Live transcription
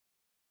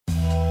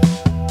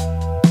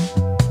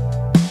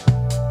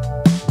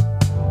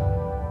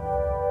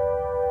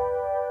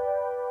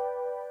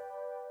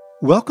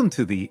Welcome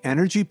to the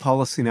Energy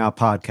Policy Now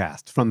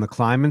podcast from the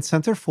Kleinman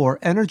Center for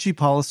Energy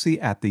Policy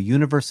at the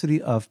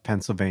University of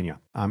Pennsylvania.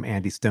 I'm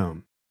Andy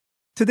Stone.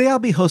 Today I'll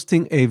be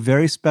hosting a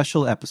very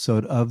special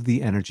episode of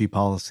the Energy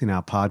Policy Now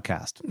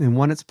podcast, and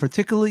one that's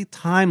particularly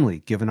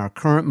timely given our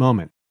current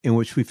moment in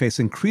which we face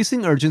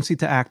increasing urgency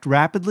to act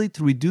rapidly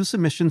to reduce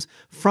emissions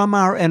from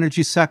our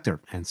energy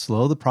sector and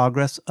slow the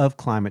progress of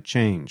climate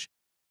change.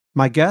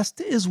 My guest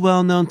is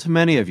well known to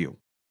many of you.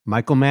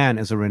 Michael Mann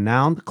is a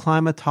renowned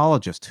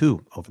climatologist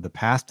who, over the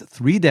past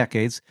 3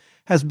 decades,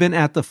 has been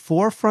at the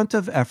forefront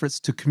of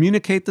efforts to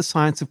communicate the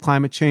science of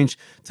climate change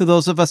to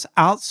those of us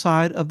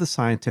outside of the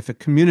scientific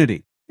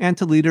community and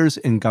to leaders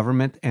in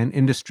government and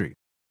industry.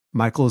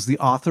 Michael is the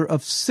author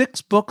of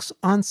 6 books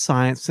on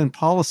science and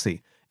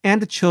policy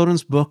and a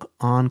children's book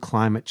on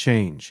climate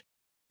change.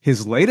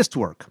 His latest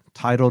work,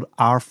 titled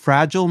Our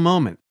Fragile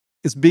Moment,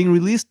 is being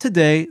released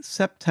today,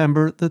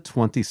 September the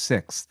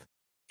 26th.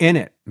 In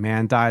it,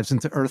 Mann dives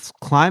into Earth's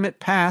climate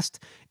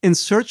past in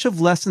search of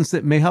lessons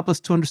that may help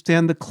us to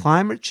understand the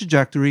climate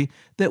trajectory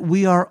that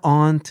we are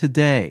on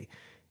today.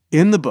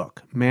 In the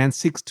book, Mann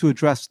seeks to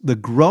address the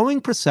growing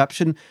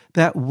perception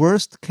that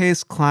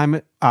worst-case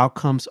climate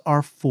outcomes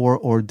are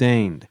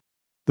foreordained.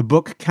 The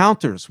book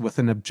counters with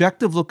an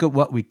objective look at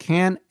what we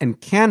can and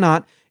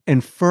cannot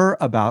infer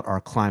about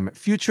our climate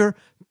future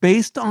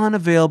based on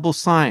available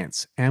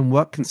science and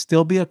what can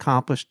still be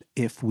accomplished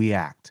if we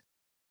act.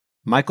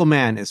 Michael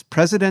Mann is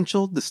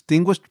Presidential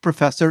Distinguished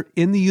Professor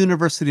in the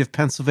University of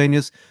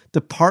Pennsylvania's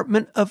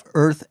Department of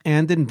Earth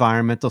and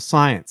Environmental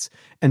Science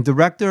and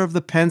Director of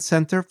the Penn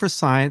Center for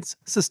Science,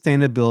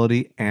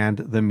 Sustainability, and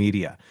the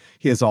Media.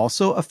 He is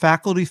also a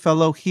faculty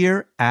fellow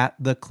here at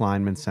the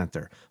Kleinman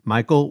Center.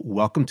 Michael,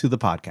 welcome to the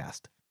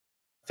podcast.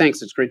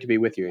 Thanks. It's great to be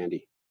with you,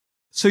 Andy.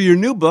 So your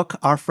new book,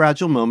 Our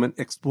Fragile Moment,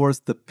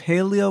 explores the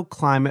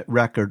paleoclimate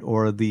record,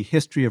 or the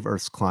history of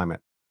Earth's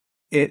climate.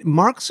 It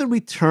marks a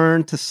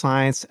return to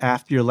science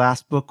after your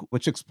last book,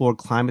 which explored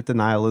climate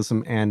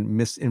denialism and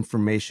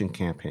misinformation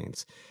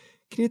campaigns.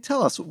 Can you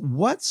tell us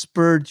what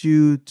spurred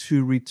you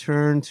to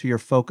return to your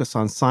focus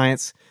on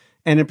science,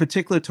 and in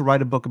particular to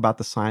write a book about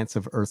the science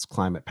of Earth's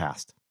climate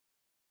past?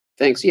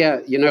 Thanks. Yeah,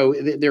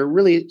 there are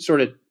really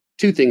sort of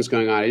 2 things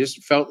going on. I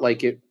just felt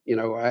like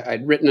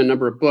I'd written a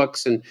number of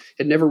books and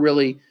had never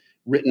really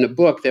written a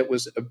book that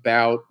was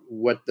about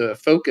what the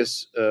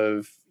focus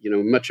of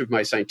much of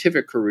my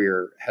scientific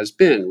career has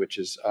been, which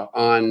is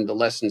on the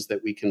lessons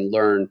that we can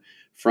learn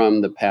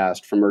from the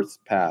past, from Earth's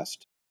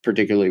past,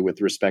 particularly with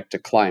respect to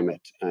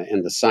climate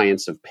and the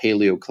science of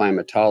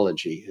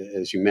paleoclimatology,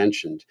 as you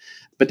mentioned.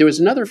 But there was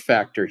another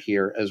factor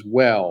here as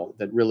well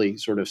that really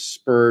sort of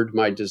spurred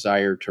my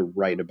desire to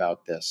write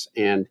about this.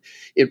 And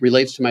it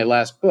relates to my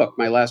last book.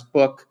 My last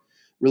book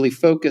really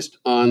focused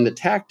on the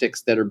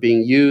tactics that are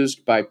being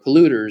used by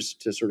polluters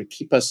to sort of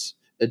keep us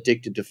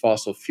addicted to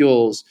fossil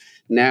fuels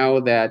now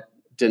that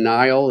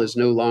denial is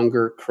no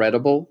longer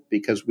credible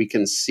because we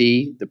can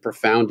see the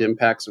profound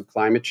impacts of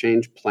climate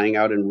change playing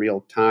out in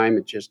real time.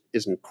 It just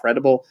isn't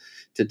credible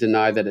to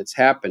deny that it's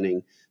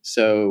happening.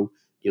 So,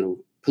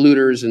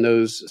 polluters and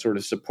those sort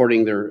of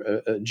supporting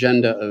their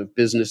agenda of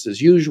business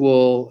as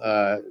usual,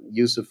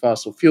 use of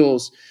fossil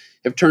fuels,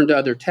 have turned to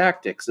other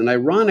tactics. And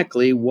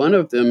ironically, one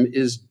of them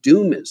is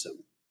doomism.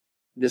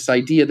 This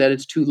idea that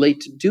it's too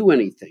late to do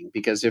anything,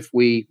 because if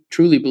we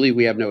truly believe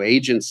we have no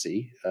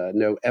agency,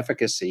 no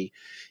efficacy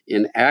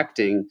in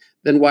acting,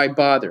 then why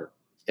bother?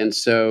 And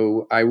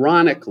so,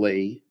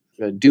 ironically,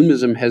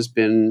 doomism has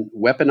been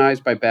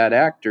weaponized by bad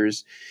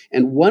actors.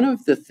 And one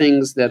of the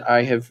things that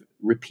I have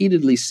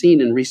repeatedly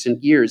seen in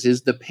recent years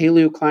is the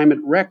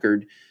paleoclimate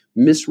record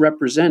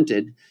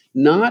misrepresented,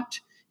 not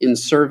in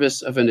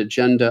service of an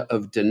agenda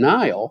of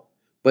denial,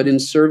 but in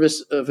service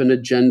of an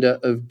agenda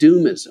of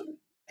doomism.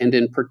 And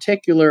in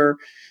particular,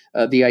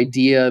 the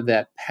idea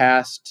that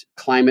past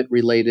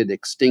climate-related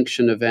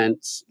extinction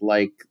events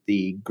like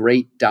the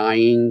Great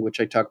Dying, which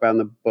I talk about in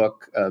the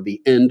book,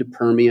 the end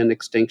Permian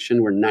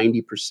extinction, where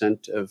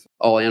 90% of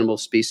all animal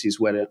species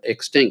went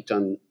extinct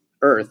on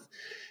Earth,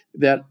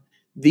 that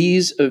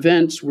these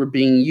events were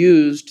being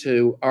used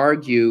to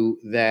argue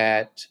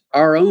that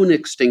our own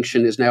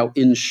extinction is now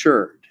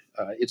insured.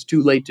 It's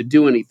too late to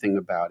do anything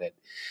about it.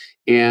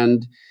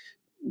 And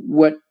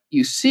what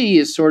you see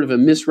is sort of a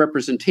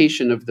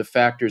misrepresentation of the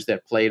factors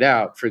that played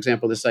out. For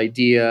example, this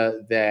idea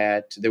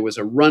that there was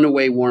a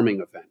runaway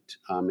warming event,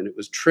 and it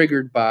was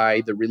triggered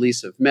by the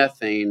release of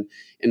methane.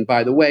 And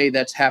by the way,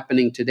 that's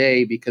happening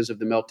today because of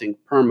the melting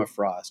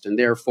permafrost. And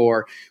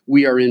therefore,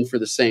 we are in for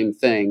the same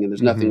thing, and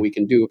there's nothing we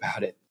can do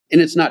about it.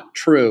 And it's not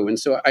true. And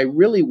so I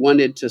really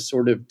wanted to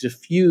sort of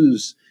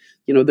diffuse,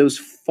 those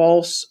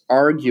false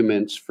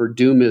arguments for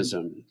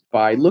doomism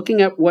by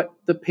looking at what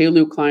the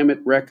paleoclimate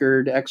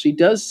record actually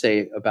does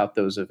say about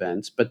those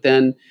events. But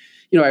then,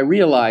 I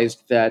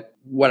realized that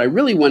what I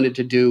really wanted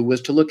to do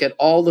was to look at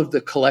all of the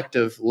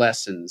collective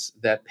lessons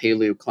that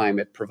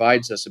paleoclimate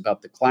provides us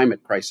about the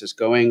climate crisis,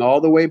 going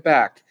all the way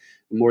back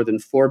more than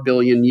 4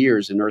 billion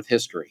years in Earth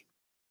history.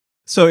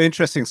 So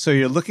interesting. So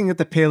you're looking at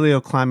the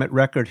paleoclimate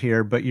record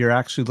here, but you're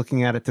actually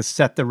looking at it to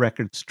set the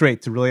record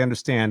straight to really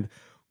understand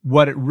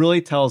what it really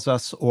tells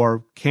us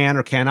or can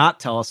or cannot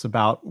tell us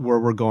about where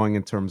we're going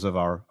in terms of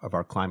our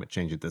climate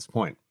change at this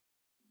point.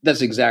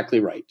 That's exactly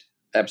right.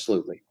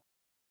 Absolutely.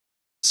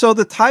 So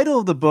the title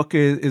of the book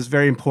is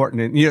very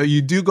important. And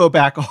you do go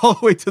back all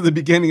the way to the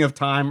beginning of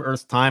time,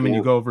 Earth's time, and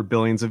you Yeah. go over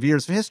billions of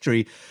years of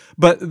history.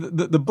 But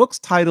the book's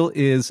title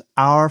is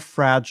Our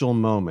Fragile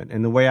Moment.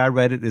 And the way I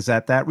read it is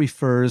that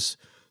refers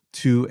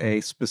to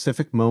a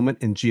specific moment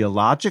in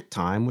geologic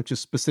time, which is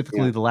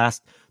specifically Yeah. the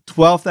last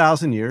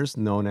 12,000 years,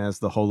 known as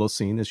the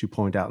Holocene, as you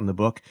point out in the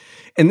book.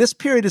 And this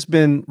period has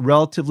been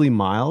relatively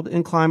mild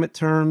in climate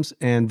terms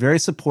and very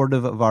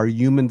supportive of our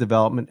human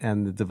development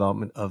and the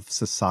development of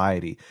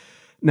society.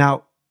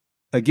 Now,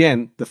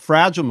 again, the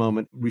fragile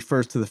moment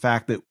refers to the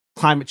fact that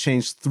climate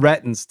change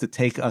threatens to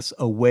take us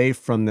away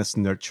from this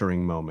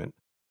nurturing moment.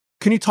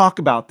 Can you talk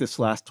about this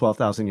last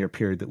 12,000 year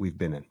period that we've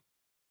been in?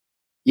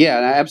 Yeah,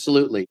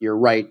 absolutely. You're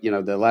right.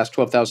 The last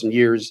 12,000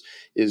 years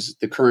is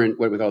the current,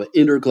 what we call the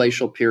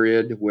interglacial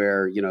period,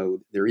 where,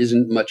 there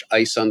isn't much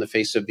ice on the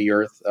face of the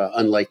earth,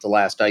 unlike the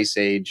last ice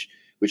age,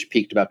 which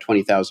peaked about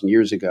 20,000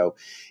 years ago.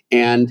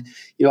 And,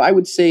 I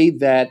would say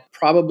that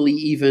probably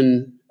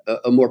even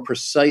a more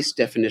precise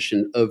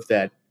definition of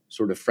that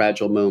sort of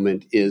fragile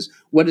moment is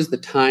what is the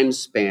time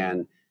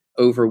span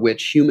over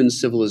which human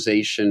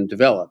civilization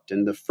developed?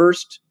 And the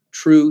first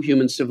true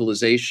human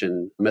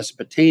civilization,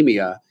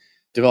 Mesopotamia,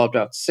 developed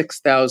about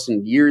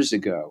 6,000 years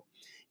ago.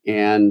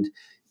 And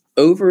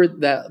over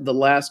the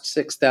last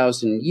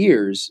 6,000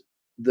 years,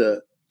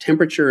 the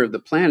temperature of the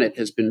planet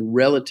has been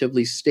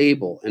relatively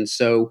stable. And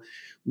so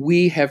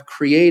we have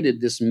created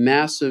this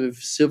massive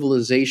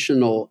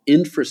civilizational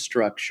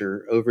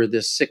infrastructure over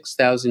this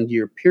 6,000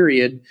 year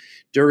period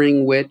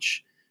during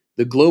which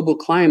the global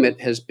climate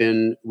has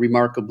been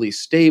remarkably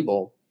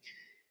stable.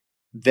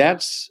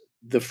 That's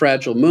the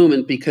fragile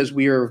moment because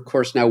we are, of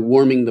course, now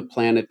warming the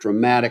planet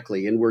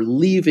dramatically and we're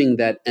leaving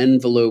that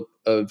envelope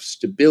of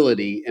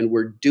stability and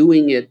we're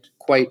doing it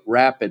quite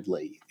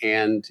rapidly.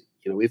 And,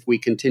 if we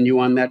continue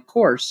on that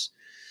course,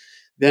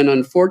 then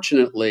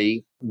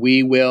unfortunately,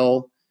 we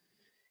will,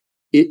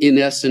 in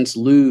essence,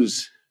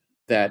 lose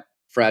that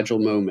fragile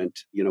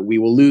moment. We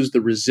will lose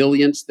the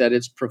resilience that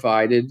it's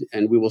provided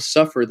and we will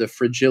suffer the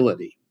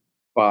fragility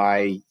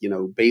by,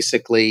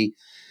 basically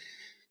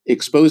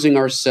exposing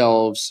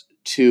ourselves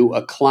to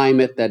a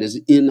climate that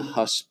is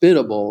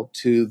inhospitable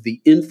to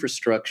the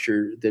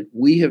infrastructure that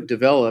we have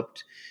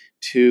developed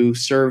to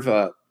serve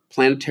a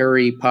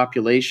planetary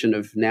population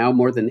of now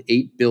more than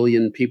 8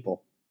 billion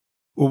people.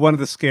 Well, one of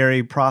the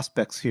scary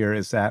prospects here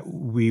is that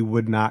we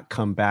would not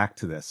come back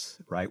to this,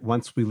 right?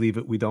 Once we leave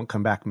it, we don't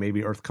come back.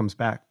 Maybe Earth comes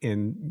back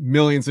in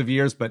millions of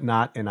years, but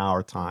not in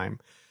our time.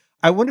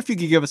 I wonder if you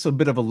could give us a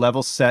bit of a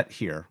level set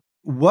here.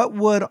 What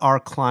would our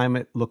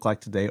climate look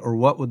like today, or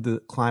what would the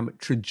climate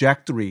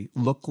trajectory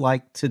look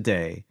like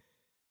today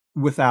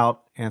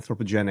without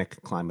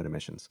anthropogenic climate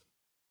emissions?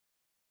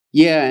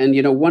 Yeah,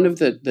 and one of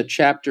the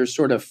chapters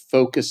sort of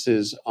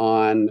focuses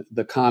on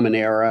the Common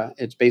Era.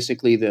 It's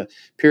basically the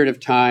period of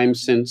time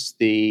since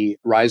the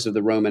rise of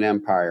the Roman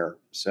Empire.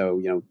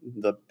 So,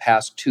 the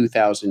past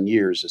 2,000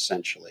 years,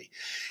 essentially.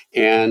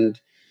 And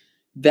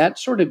that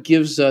sort of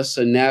gives us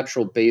a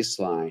natural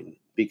baseline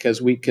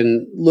because we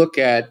can look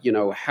at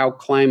how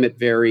climate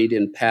varied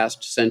in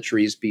past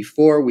centuries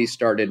before we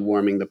started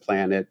warming the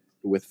planet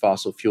with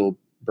fossil fuel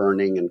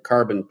burning and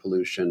carbon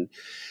pollution.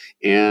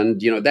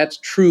 And that's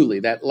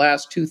truly that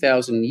last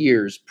 2,000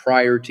 years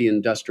prior to the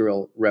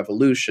industrial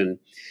revolution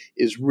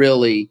is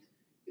really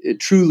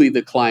truly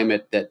the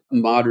climate that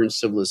modern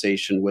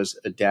civilization was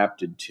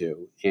adapted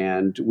to.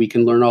 And we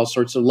can learn all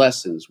sorts of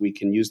lessons. We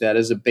can use that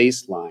as a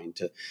baseline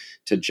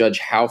to judge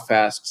how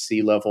fast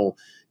sea level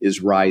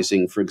is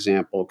rising, for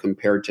example,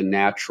 compared to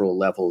natural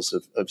levels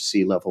of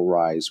sea level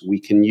rise. We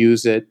can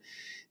use it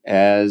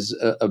as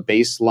a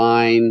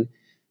baseline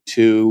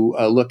to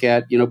look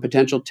at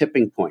potential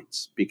tipping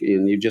points.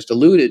 And you just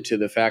alluded to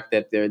the fact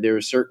that there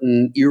are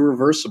certain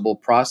irreversible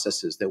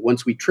processes that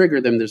once we trigger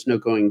them, there's no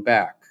going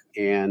back.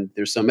 And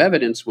there's some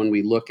evidence when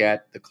we look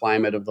at the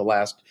climate of the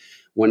last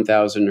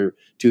 1,000 or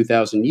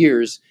 2,000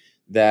 years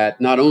that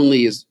not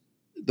only is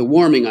the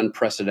warming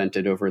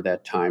unprecedented over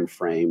that time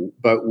frame,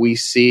 but we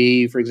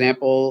see, for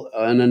example,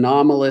 an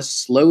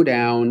anomalous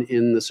slowdown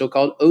in the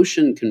so-called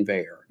ocean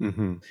conveyor.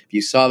 Mm-hmm. If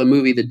you saw the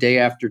movie The Day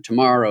After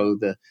Tomorrow,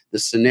 the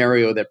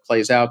scenario that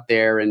plays out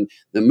there, and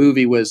the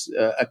movie was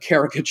a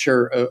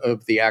caricature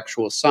of the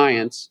actual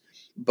science.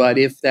 But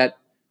if that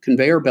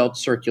conveyor belt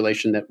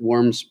circulation that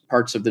warms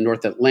parts of the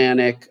North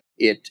Atlantic,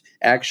 it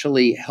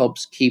actually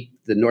helps keep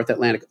the North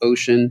Atlantic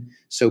Ocean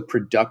so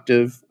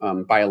productive,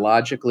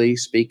 biologically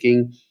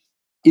speaking.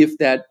 If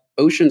that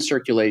ocean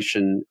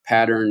circulation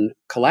pattern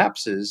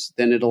collapses,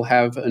 then it'll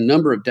have a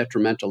number of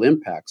detrimental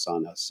impacts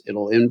on us.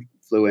 It'll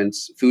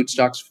influence food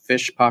stocks,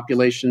 fish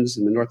populations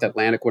in the North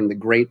Atlantic, one of the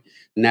great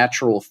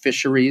natural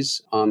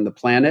fisheries on the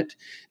planet.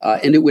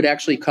 And it would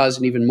actually cause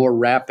an even more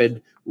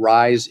rapid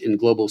rise in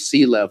global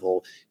sea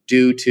level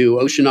due to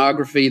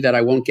oceanography that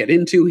I won't get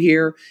into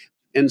here.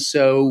 And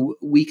so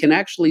we can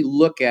actually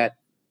look at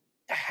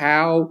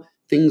how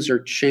things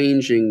are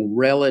changing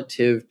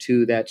relative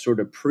to that sort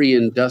of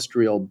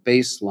pre-industrial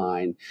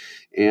baseline.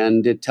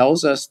 And it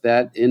tells us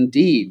that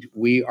indeed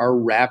we are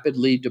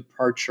rapidly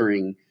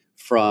departing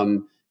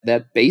from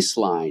that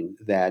baseline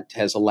that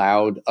has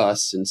allowed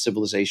us and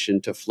civilization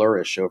to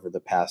flourish over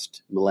the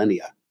past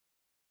millennia.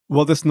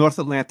 Well, this North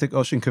Atlantic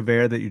Ocean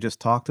conveyor that you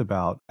just talked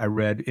about, I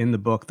read in the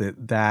book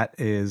that that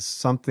is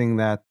something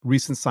that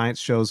recent science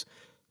shows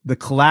the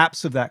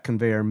collapse of that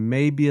conveyor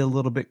may be a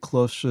little bit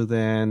closer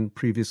than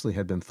previously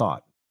had been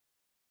thought.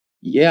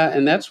 Yeah,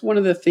 and that's one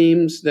of the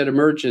themes that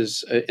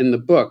emerges in the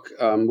book.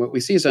 What we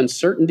see is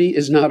uncertainty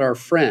is not our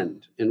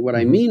friend. And what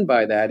I Hmm. mean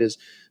by that is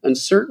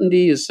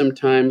uncertainty is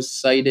sometimes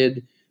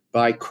cited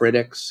by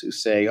critics who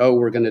say, oh,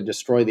 we're going to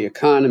destroy the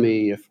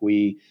economy if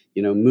we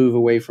move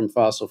away from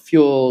fossil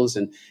fuels.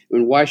 And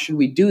why should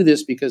we do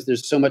this? Because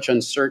there's so much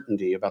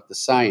uncertainty about the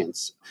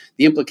science.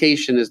 The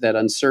implication is that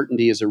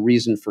uncertainty is a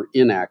reason for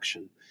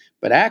inaction.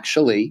 But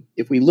actually,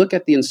 if we look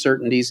at the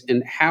uncertainties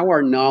and how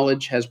our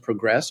knowledge has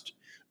progressed,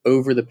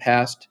 over the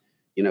past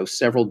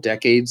several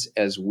decades,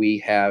 as we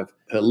have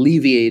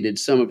alleviated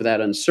some of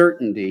that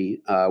uncertainty,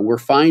 we're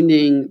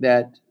finding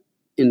that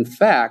in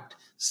fact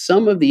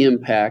some of the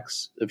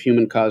impacts of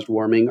human caused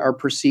warming are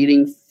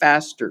proceeding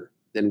faster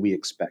than we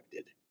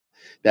expected.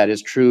 That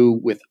is true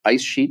with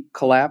ice sheet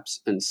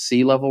collapse and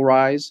sea level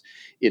rise.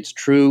 It's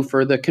true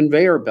for the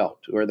conveyor belt,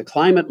 where the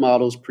climate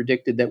models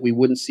predicted that we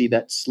wouldn't see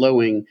that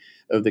slowing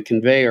of the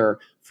conveyor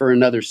for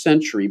another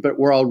century, but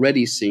we're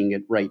already seeing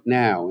it right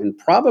now. And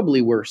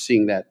probably we're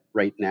seeing that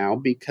right now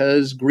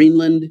because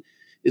Greenland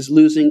is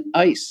losing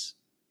ice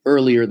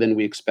earlier than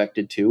we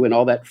expected to. And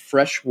all that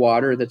fresh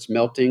water that's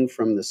melting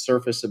from the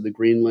surface of the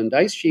Greenland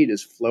ice sheet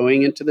is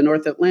flowing into the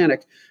North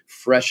Atlantic,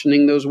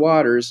 freshening those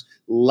waters,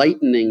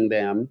 lightening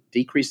them,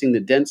 decreasing the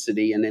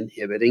density, and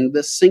inhibiting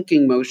the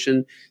sinking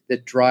motion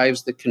that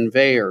drives the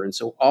conveyor. And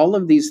so all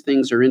of these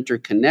things are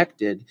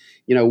interconnected.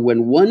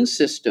 When one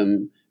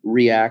system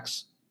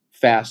reacts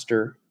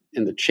faster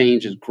and the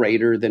change is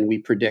greater than we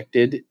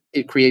predicted,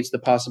 it creates the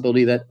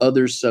possibility that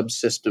other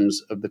subsystems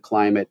of the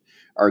climate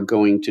are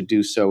going to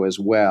do so as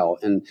well.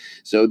 And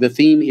so the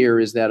theme here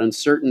is that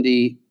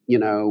uncertainty,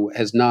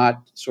 has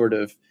not sort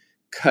of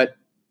cut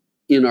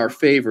in our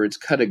favor, it's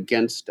cut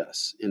against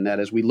us. In that,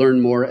 as we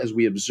learn more, as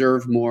we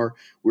observe more,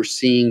 we're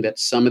seeing that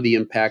some of the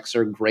impacts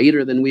are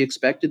greater than we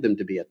expected them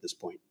to be at this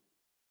point.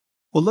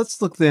 Well,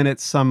 let's look then at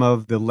some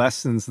of the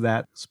lessons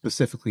that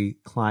specifically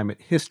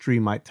climate history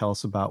might tell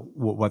us about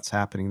what's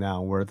happening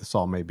now and where this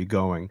all may be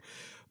going.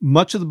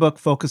 Much of the book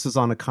focuses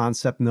on a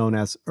concept known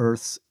as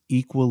Earth's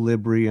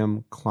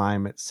equilibrium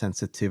climate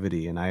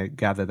sensitivity. And I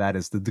gather that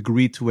is the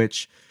degree to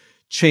which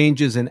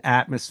changes in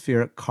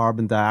atmospheric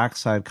carbon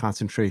dioxide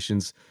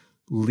concentrations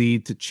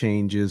lead to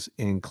changes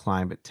in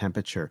climate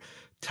temperature.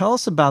 Tell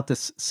us about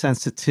this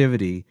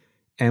sensitivity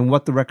and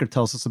what the record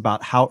tells us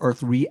about how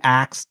Earth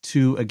reacts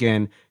to,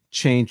 again,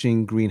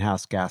 changing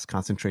greenhouse gas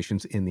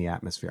concentrations in the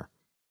atmosphere.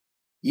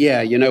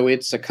 Yeah,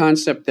 it's a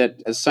concept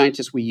that as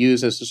scientists we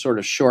use as a sort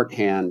of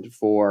shorthand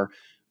for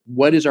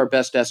what is our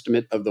best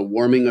estimate of the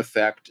warming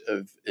effect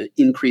of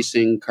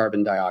increasing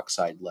carbon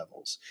dioxide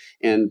levels.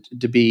 And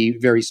to be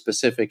very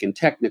specific and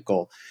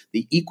technical,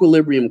 the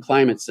equilibrium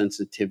climate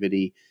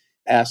sensitivity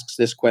asks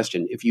this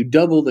question: if you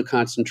double the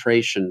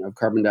concentration of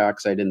carbon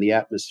dioxide in the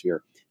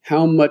atmosphere,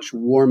 how much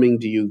warming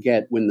do you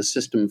get when the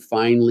system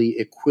finally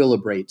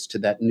equilibrates to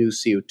that new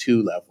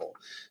CO2 level?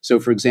 So,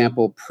 for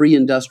example, pre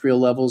industrial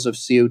levels of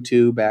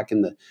CO2 back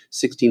in the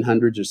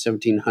 1600s or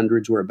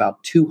 1700s were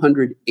about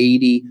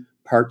 280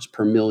 parts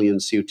per million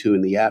CO2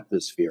 in the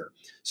atmosphere.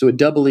 So, a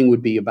doubling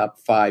would be about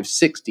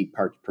 560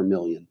 parts per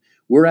million.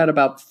 We're at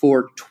about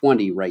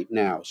 420 right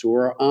now. So,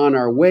 we're on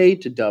our way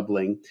to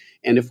doubling.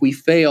 And if we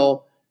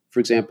fail, for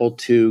example,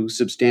 to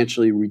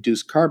substantially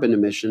reduce carbon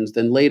emissions,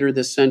 then later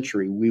this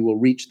century we will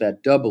reach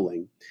that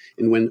doubling.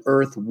 And when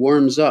Earth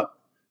warms up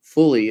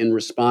fully in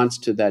response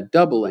to that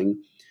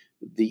doubling,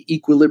 the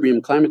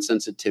equilibrium climate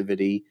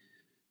sensitivity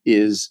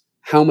is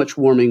how much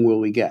warming will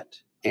we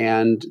get?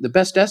 And the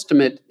best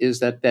estimate is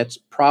that that's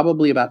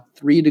probably about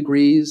 3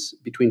 degrees,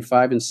 between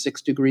 5 and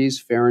 6 degrees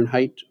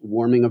Fahrenheit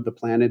warming of the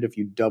planet if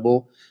you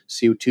double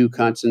CO2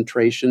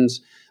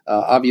 concentrations.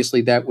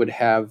 Obviously, that would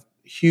have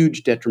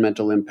huge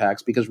detrimental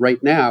impacts because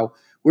right now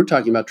we're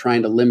talking about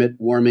trying to limit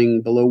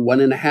warming below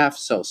 1.5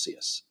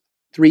 Celsius,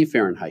 3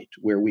 Fahrenheit,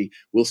 where we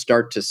will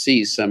start to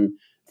see some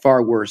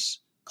far worse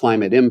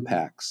climate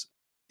impacts.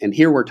 And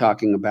here we're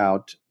talking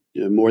about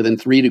more than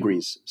 3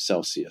 degrees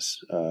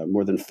Celsius,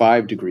 more than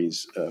 5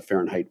 degrees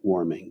Fahrenheit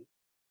warming.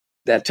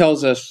 That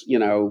tells us,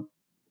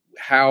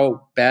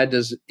 how bad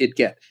does it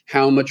get?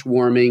 How much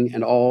warming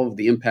and all of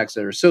the impacts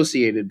that are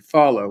associated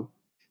follow.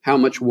 How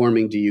much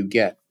warming do you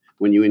get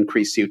when you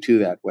increase CO2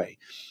 that way?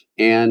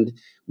 And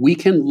we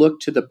can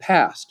look to the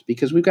past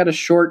because we've got a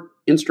short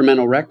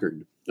instrumental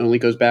record. It only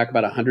goes back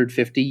about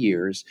 150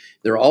 years.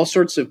 There are all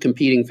sorts of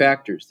competing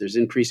factors. There's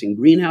increasing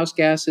greenhouse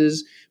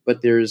gases,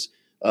 but there's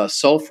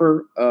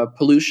sulfur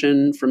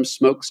pollution from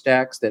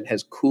smokestacks that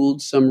has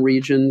cooled some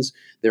regions.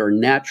 There are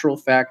natural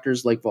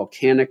factors like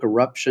volcanic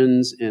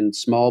eruptions and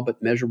small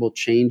but measurable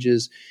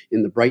changes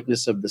in the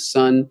brightness of the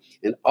sun.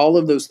 And all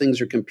of those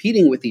things are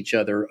competing with each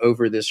other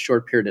over this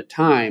short period of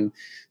time.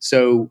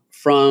 So,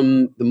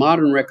 from the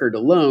modern record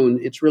alone,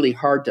 it's really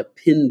hard to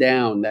pin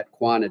down that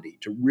quantity,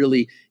 to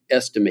really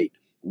estimate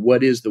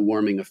what is the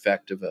warming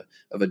effect of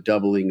a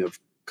doubling of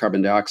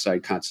carbon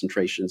dioxide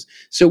concentrations.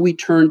 So we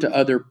turn to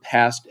other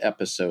past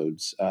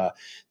episodes.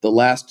 The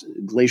last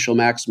glacial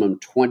maximum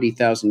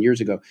 20,000 years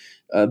ago,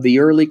 the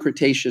early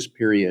Cretaceous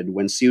period,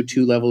 when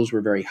CO2 levels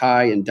were very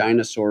high and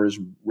dinosaurs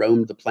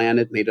roamed the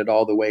planet, made it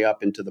all the way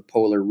up into the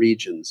polar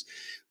regions.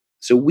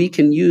 So we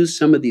can use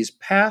some of these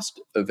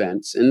past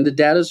events, and the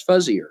data is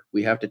fuzzier.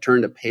 We have to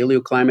turn to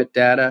paleoclimate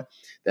data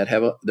that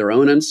have their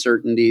own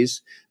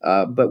uncertainties,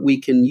 but we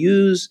can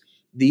use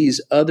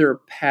these other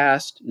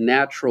past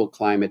natural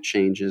climate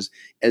changes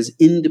as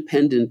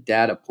independent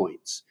data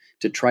points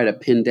to try to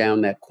pin down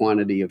that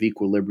quantity of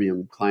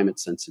equilibrium climate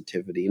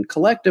sensitivity. And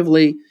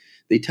collectively,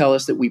 they tell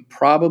us that we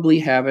probably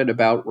have it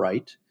about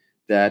right,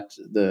 that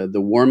the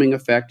warming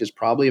effect is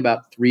probably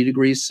about 3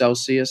 degrees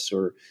Celsius,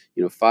 or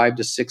 5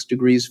 to 6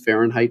 degrees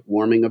Fahrenheit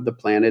warming of the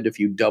planet if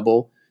you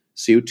double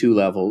CO2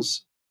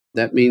 levels.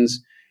 That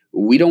means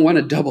we don't want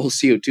to double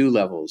CO2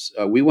 levels.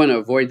 We want to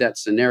avoid that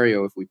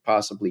scenario if we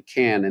possibly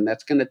can. And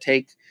that's going to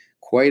take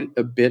quite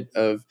a bit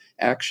of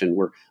action.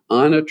 We're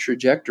on a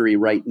trajectory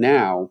right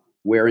now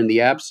where, in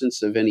the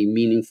absence of any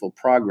meaningful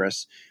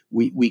progress,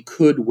 we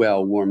could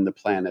well warm the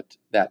planet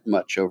that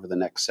much over the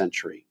next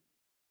century.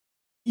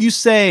 You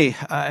say,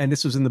 and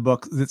this was in the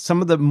book, that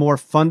some of the more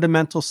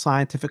fundamental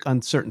scientific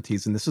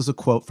uncertainties, and this is a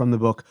quote from the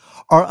book,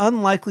 are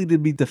unlikely to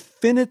be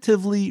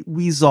definitively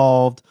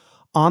resolved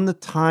on the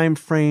time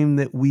frame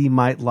that we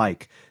might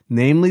like,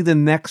 namely the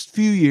next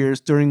few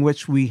years during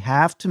which we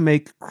have to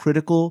make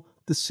critical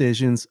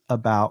decisions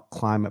about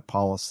climate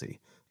policy.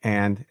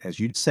 And as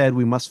you said,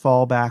 we must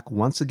fall back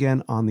once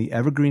again on the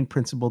evergreen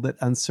principle that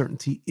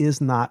uncertainty is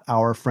not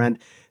our friend.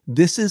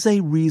 This is a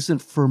reason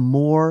for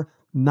more,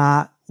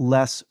 not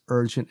less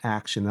urgent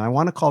action. And I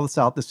want to call this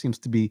out. This seems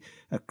to be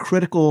a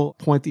critical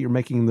point that you're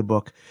making in the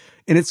book.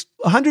 And it's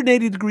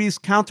 180 degrees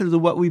counter to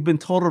what we've been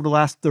told over the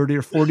last 30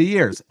 or 40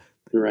 years.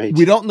 Right.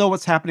 We don't know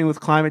what's happening with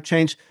climate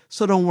change,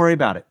 so don't worry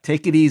about it.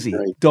 Take it easy.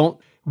 Right.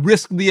 Don't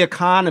risk the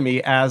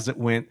economy as it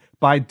went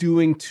by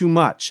doing too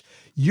much.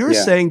 You're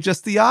saying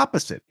just the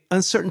opposite.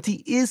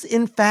 Uncertainty is,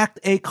 in fact,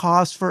 a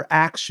cause for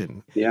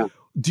action. Yeah.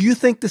 Do you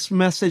think this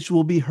message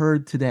will be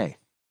heard today?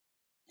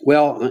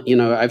 Well,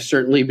 I've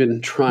certainly been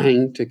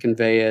trying to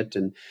convey it,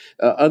 and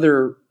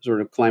other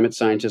sort of climate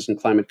scientists and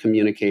climate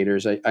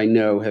communicators I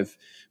know have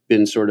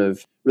been sort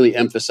of really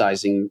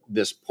emphasizing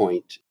this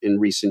point in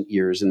recent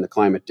years in the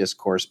climate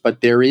discourse.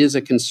 But there is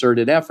a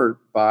concerted effort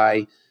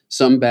by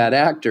some bad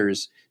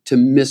actors to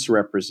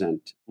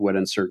misrepresent what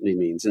uncertainty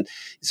means. And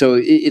so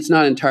it's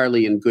not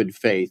entirely in good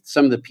faith.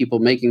 Some of the people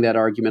making that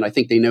argument, I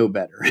think they know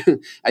better.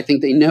 I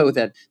think they know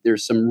that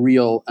there's some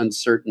real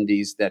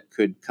uncertainties that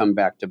could come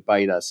back to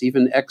bite us.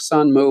 Even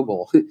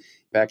ExxonMobil,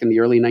 back in the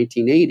early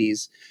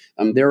 1980s,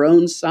 their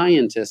own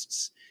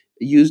scientists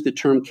used the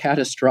term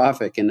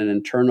catastrophic in an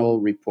internal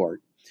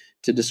report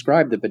to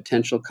describe the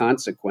potential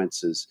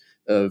consequences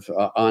of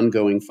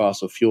ongoing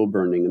fossil fuel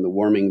burning and the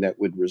warming that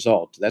would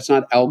result. That's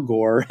not Al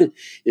Gore.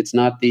 It's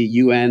not the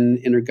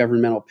UN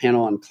Intergovernmental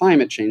Panel on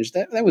Climate Change.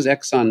 That was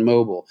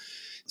ExxonMobil.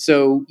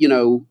 So,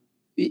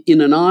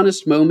 in an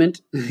honest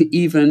moment,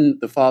 even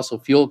the fossil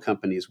fuel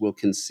companies will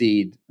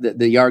concede that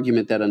the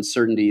argument that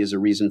uncertainty is a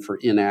reason for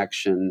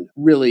inaction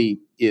really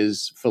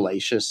is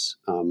fallacious.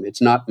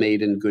 It's not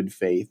made in good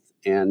faith.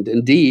 And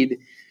indeed,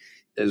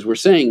 as we're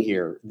saying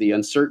here, the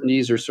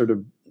uncertainties are sort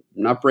of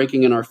not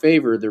breaking in our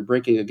favor, they're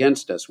breaking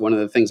against us. One of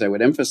the things I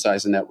would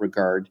emphasize in that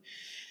regard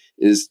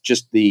is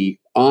just the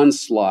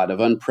onslaught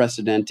of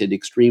unprecedented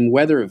extreme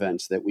weather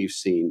events that we've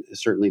seen,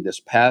 certainly this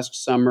past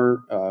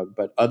summer,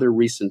 but other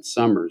recent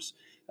summers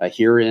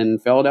here in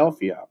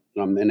Philadelphia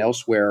and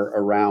elsewhere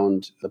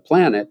around the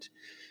planet.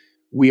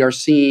 We are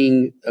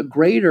seeing a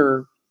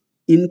greater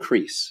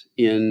increase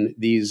in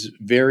these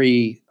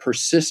very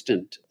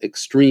persistent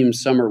extreme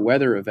summer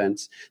weather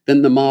events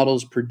than the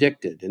models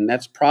predicted. And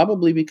that's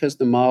probably because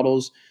the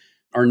models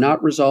are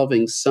not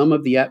resolving some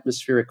of the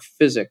atmospheric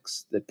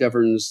physics that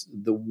governs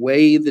the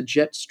way the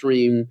jet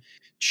stream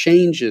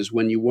changes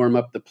when you warm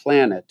up the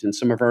planet. And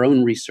some of our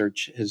own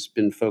research has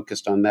been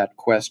focused on that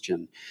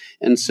question.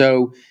 And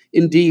so,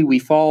 indeed, we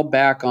fall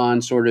back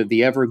on sort of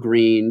the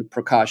evergreen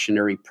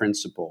precautionary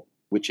principle,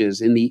 which is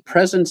in the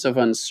presence of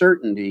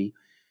uncertainty,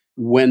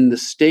 when the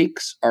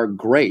stakes are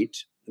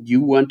great, you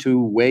want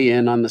to weigh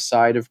in on the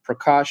side of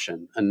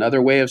precaution.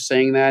 Another way of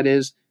saying that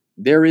is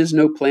there is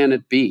no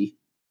planet B.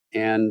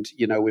 And,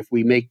 if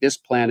we make this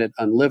planet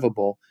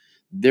unlivable,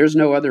 there's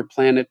no other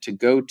planet to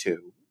go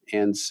to.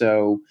 And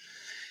so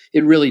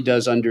it really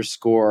does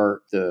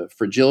underscore the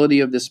fragility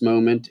of this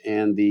moment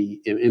and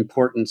the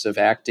importance of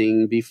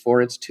acting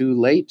before it's too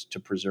late to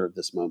preserve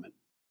this moment.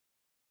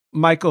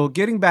 Michael,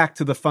 getting back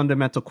to the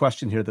fundamental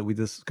question here that we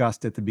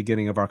discussed at the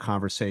beginning of our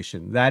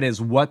conversation, that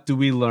is, what do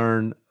we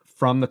learn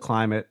from the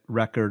climate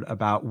record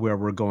about where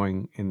we're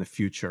going in the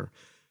future?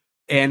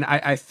 And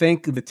I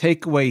think the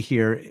takeaway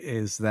here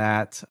is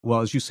that,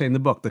 well, as you say in the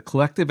book, the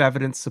collective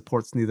evidence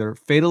supports neither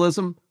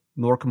fatalism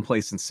nor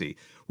complacency.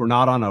 We're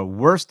not on a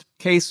worst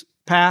case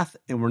path,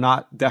 and we're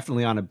not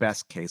definitely on a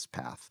best case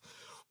path.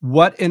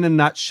 What, in a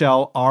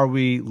nutshell, are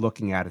we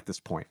looking at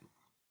this point?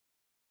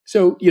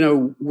 So,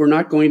 we're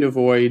not going to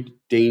avoid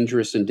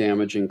dangerous and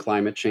damaging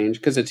climate change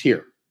because it's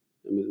here.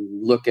 I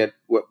mean, look at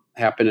what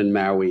happened in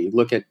Maui.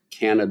 Look at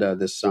Canada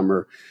this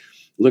summer.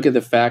 Look at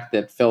the fact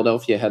that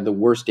Philadelphia had the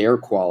worst air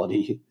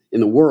quality in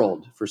the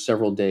world for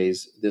several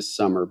days this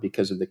summer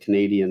because of the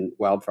Canadian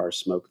wildfire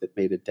smoke that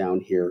made it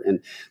down here. And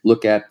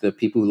look at the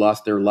people who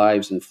lost their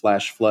lives in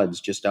flash floods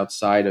just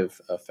outside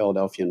of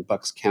Philadelphia and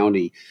Bucks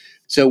County.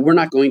 So we're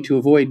not going to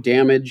avoid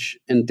damage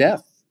and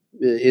death.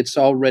 It's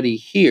already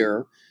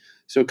here.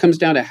 So it comes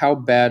down to how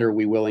bad are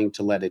we willing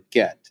to let it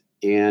get?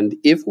 And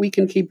if we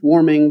can keep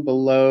warming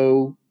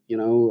below,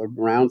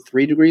 around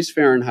 3 degrees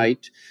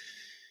Fahrenheit,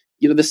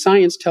 the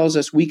science tells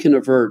us we can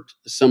avert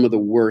some of the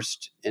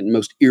worst and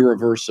most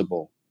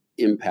irreversible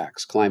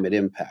impacts, climate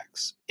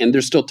impacts. And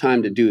there's still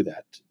time to do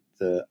that.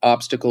 The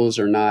obstacles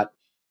are not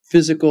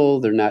physical,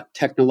 they're not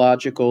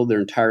technological, they're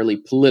entirely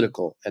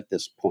political at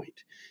this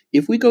point.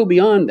 If we go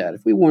beyond that,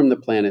 if we warm the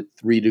planet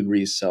 3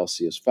 degrees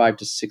Celsius, 5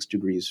 to 6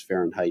 degrees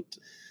Fahrenheit,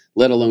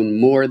 let alone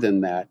more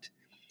than that,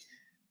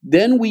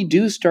 then we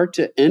do start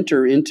to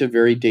enter into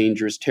very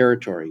dangerous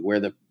territory where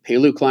the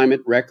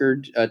paleoclimate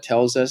record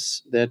tells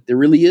us that there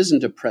really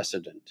isn't a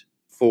precedent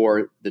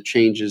for the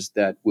changes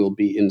that will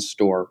be in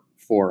store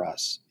for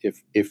us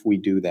if we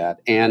do that,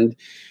 and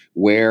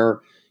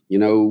where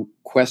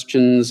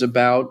questions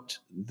about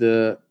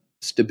the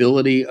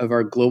stability of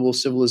our global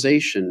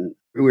civilization,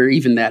 where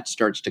even that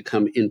starts to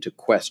come into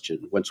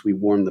question once we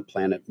warm the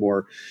planet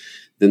more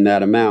than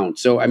that amount.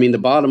 So, I mean, the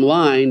bottom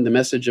line, the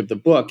message of the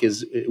book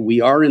is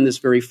we are in this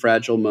very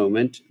fragile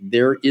moment.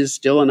 There is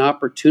still an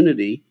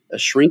opportunity, a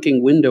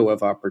shrinking window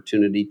of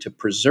opportunity to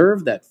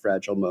preserve that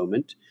fragile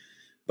moment.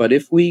 But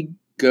if we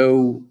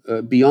go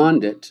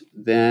beyond it,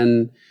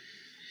 then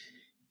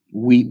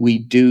we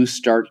do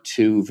start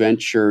to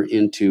venture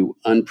into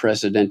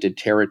unprecedented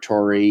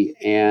territory.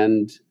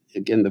 And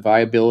again, the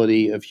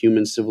viability of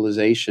human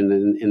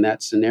civilization in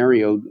that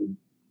scenario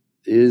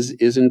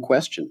is in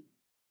question.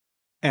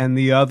 And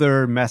the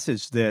other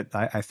message that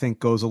I think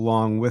goes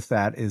along with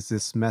that is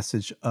this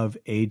message of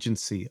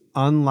agency.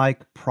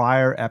 Unlike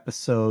prior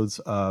episodes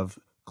of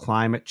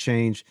climate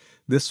change,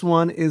 this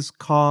one is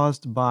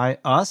caused by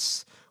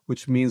us,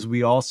 which means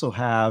we also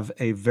have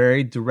a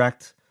very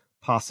direct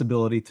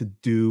possibility to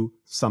do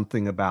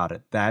something about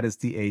it. That is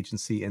the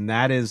agency. And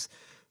that is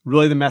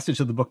really the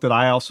message of the book that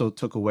I also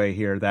took away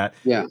here, that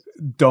Yeah.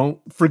 don't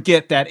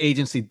forget that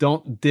agency.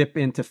 Don't dip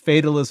into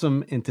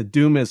fatalism, into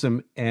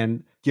doomism,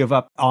 and give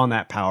up on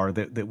that power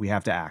that we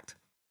have to act.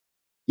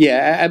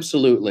 Yeah,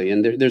 absolutely.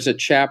 And there's a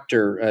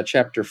chapter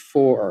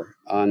 4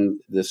 on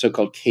the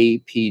so-called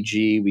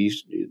KPG. We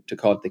used to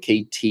call it the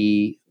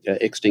KT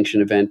extinction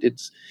event.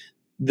 It's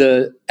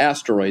the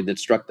asteroid that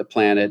struck the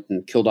planet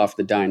and killed off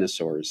the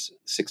dinosaurs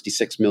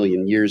 66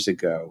 million years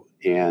ago.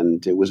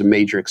 And it was a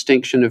major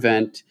extinction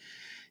event.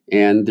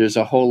 And there's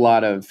a whole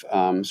lot of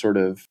sort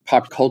of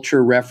pop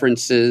culture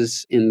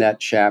references in that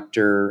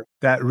chapter.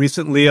 That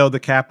recent Leo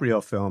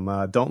DiCaprio film,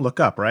 Don't Look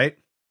Up, right?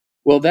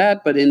 Well,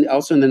 but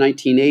also in the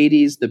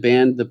 1980s, the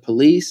band The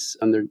Police,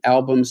 on their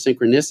album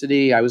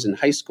Synchronicity. I was in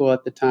high school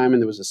at the time,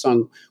 and there was a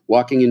song,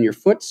 Walking in Your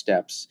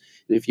Footsteps.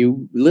 And if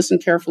you listen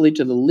carefully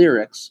to the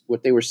lyrics,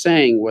 what they were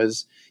saying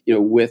was,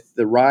 with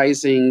the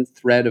rising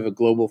threat of a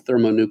global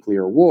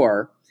thermonuclear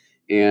war,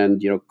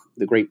 and,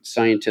 the great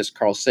scientist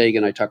Carl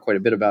Sagan, I talk quite a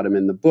bit about him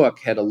in the book,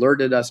 had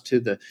alerted us to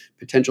the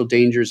potential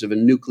dangers of a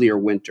nuclear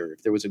winter.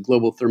 If there was a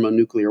global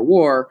thermonuclear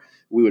war,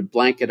 we would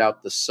blanket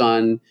out the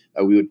sun,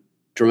 we would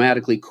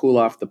dramatically cool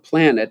off the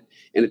planet.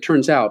 And it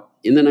turns out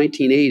in the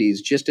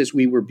 1980s, just as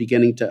we were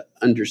beginning to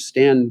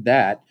understand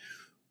that,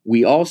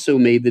 we also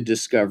made the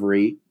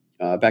discovery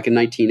back in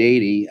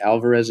 1980,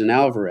 Alvarez and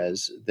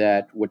Alvarez,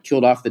 that what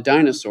killed off the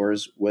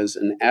dinosaurs was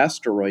an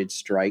asteroid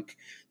strike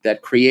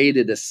that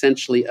created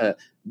essentially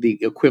the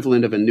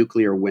equivalent of a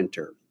nuclear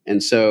winter.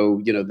 And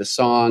so, the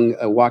song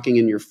Walking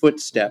in Your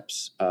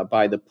Footsteps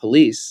by The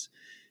Police,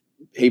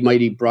 hey,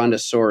 mighty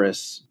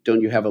brontosaurus,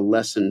 don't you have a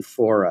lesson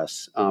for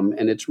us?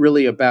 And it's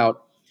really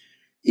about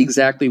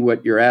exactly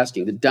what you're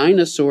asking. The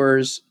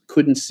dinosaurs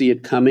couldn't see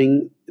it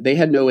coming. They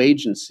had no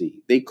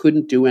agency. They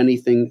couldn't do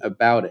anything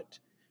about it.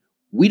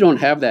 We don't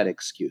have that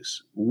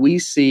excuse. We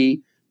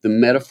see the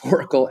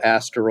metaphorical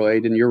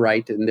asteroid, and you're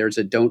right, and there's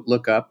a don't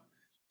look up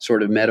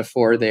sort of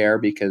metaphor there,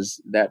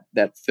 because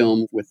that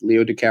film with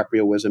Leo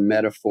DiCaprio was a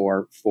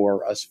metaphor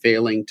for us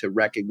failing to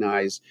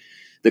recognize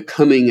the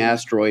coming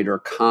asteroid or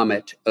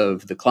comet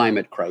of the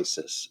climate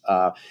crisis.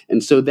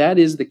 And so that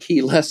is the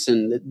key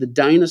lesson. The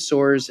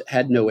dinosaurs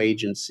had no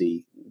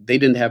agency. They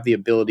didn't have the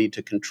ability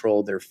to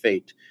control their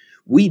fate.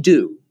 We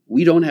do.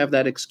 We don't have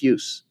that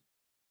excuse.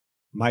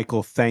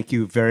 Michael, thank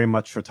you very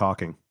much for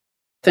talking.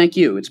 Thank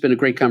you. It's been a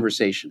great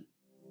conversation.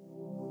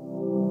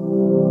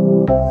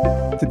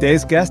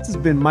 Today's guest has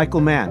been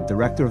Michael Mann,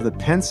 director of the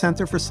Penn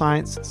Center for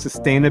Science,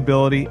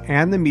 Sustainability,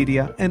 and the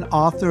Media, and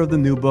author of the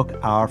new book,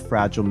 Our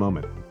Fragile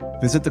Moment.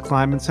 Visit the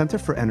Kleinman Center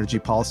for Energy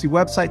Policy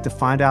website to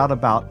find out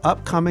about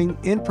upcoming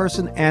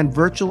in-person and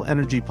virtual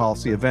energy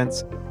policy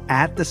events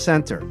at the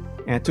center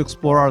and to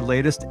explore our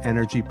latest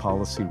energy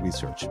policy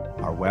research.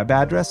 Our web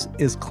address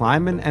is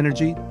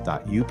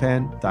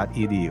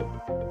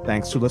kleinmanenergy.upenn.edu.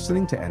 Thanks for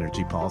listening to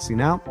Energy Policy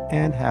Now,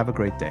 and have a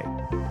great day.